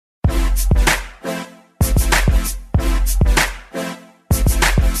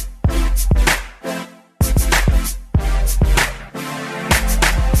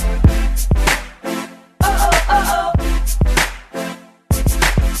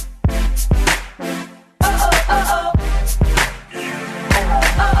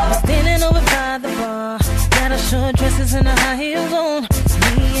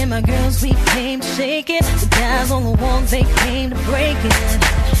my girls, we came to shake it. The guys on the walls, they came to break it.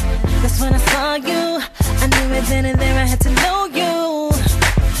 That's when I saw you. I knew it then and there, I had to know you.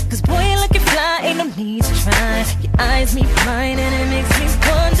 Cause boy, you looking fly, ain't no need to try. Your eyes meet mine and it makes me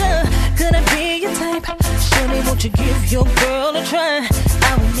wonder, could I be your type? Surely won't you give your girl a try?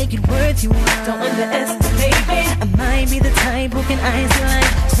 I will make it worth your while. Don't underestimate me. I might be the type who can ice your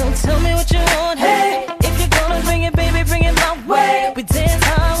life. So tell me what you want, hey. If you're gonna bring it, baby, bring it my way. We dance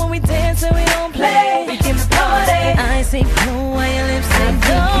hard when we dance and we don't play. We give a party. I say cool while your lips say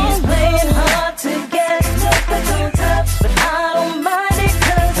don't. Playing hard to get, look but don't touch. But I don't mind it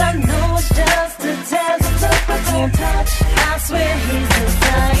cause I know it's just a test. Look but don't touch. I swear he's the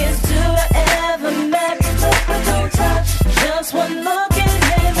flyest dude I ever met. Look but don't touch. Just one look at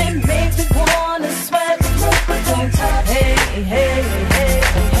him, it makes me wanna sweat. Look but don't touch. Hey, hey, hey,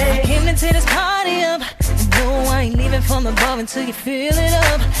 hey. I came to tear this party up. No, I ain't leaving from the bar until you fill it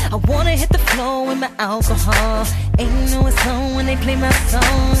up. I wanna hit the floor with my alcohol. Ain't no song when they play my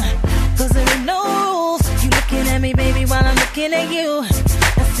song. Cause there ain't no rules. You looking at me, baby, while I'm looking at you.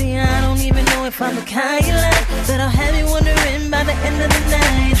 I see, I don't even know if I'm the kind you like, but I'll have you wondering by the end of the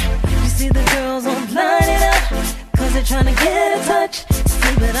night. You see the girls all blinded up, cause they're trying to get a touch.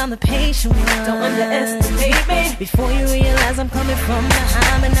 See, but I'm the patient one. Don't underestimate me. Before you realize I'm coming from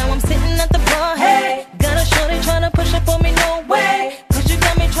behind, but now I'm sitting at the bar. Hey, got a shorty trying to push up on me, no way. Cause you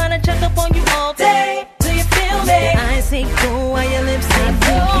got me trying to check up on you all day. Do you feel me? I say go while your lips say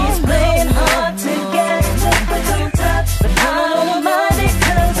go. He's playing hard to get, look but don't touch. But I don't mind it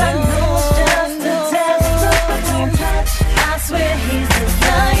cause I know it's just a test. Look but don't touch. I swear he's the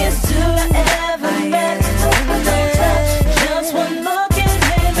flyest dude I ever met. Look but don't touch. Just one look at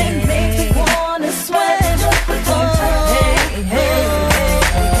him, it makes me wanna sweat. Look but don't touch. Hey, hey, hey,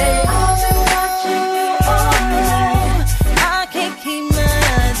 hey. I've been watching you all night. I can't keep my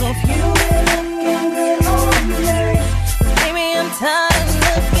eyes off you. Looking good all night. Baby, I'm tired of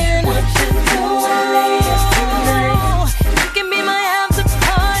looking. What you doing tonight? You can be my after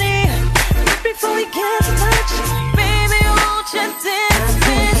party. Just before we get to touch, baby, won't you dance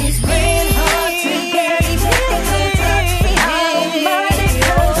with me? It's playing hard to get, look but don't touch. But I don't mind it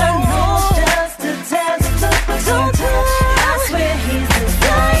cause I know it's just a test. Look but don't touch. I swear he's the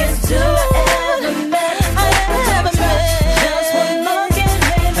flyest dude I ever met. Look but don't touch. Just one look at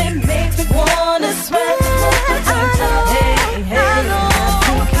him, it makes me wanna sweat. Look but don't touch. Hey, hey, I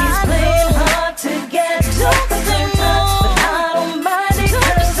think he's playing hard to get. Don't say no, but I don't mind it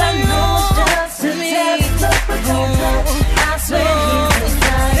cause I know it's just a test. Look but don't touch. I swear he's the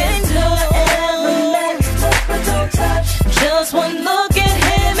flyest dude I ever met. Look but don't touch. Just one look at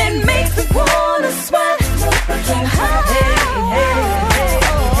him, it makes me wanna sweat. Look but don't touch. Hey, hey, hey,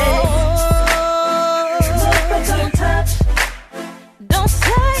 hey. Look but don't touch. Don't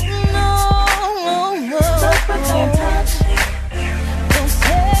say no. Look but don't touch. Don't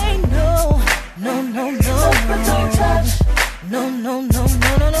say no. No, no, no. Look but don't touch. No, no, no,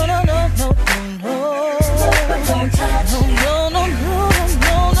 no, no, no, no, no, no, no. Look but don't touch. No, no, no, no,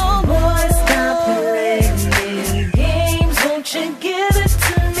 no, no. Boy, stop playing games. Won't you give it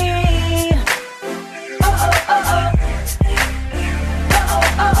to me? Oh, oh, oh, oh. Oh, oh,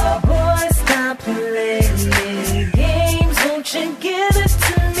 oh, oh. Boy, stop playing games. Won't you give it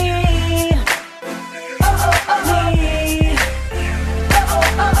to me? Oh, oh, oh, oh. Oh, oh,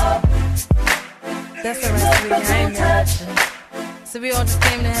 oh, oh. That's alright, sweetie. I ain't mad at you. So we all just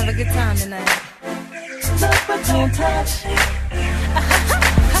came to have a good time tonight. Look but don't touch.